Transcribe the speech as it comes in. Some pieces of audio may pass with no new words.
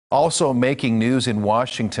Also making news in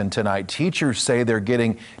Washington tonight, teachers say they're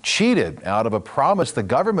getting cheated out of a promise the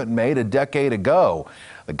government made a decade ago.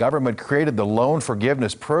 The government created the loan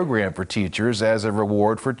forgiveness program for teachers as a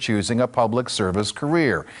reward for choosing a public service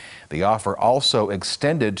career. The offer also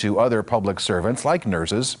extended to other public servants like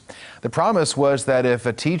nurses. The promise was that if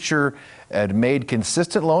a teacher had made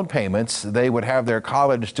consistent loan payments, they would have their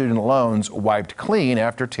college student loans wiped clean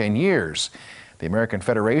after 10 years. The American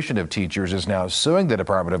Federation of Teachers is now suing the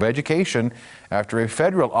Department of Education after a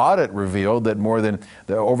federal audit revealed that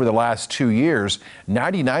over the last 2 years,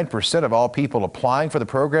 99% of all people applying for the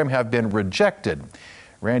program have been rejected.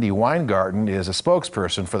 Randi Weingarten is a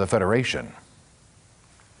spokesperson for the Federation.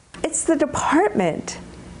 It's the department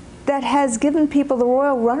that has given people the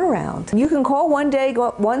royal runaround. You can call one day,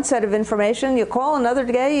 get one set of information, you call another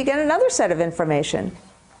day, you get another set of information.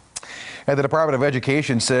 And the Department of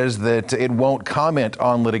Education says that it won't comment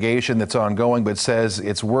on litigation that's ongoing, but says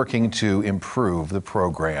it's working to improve the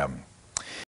program.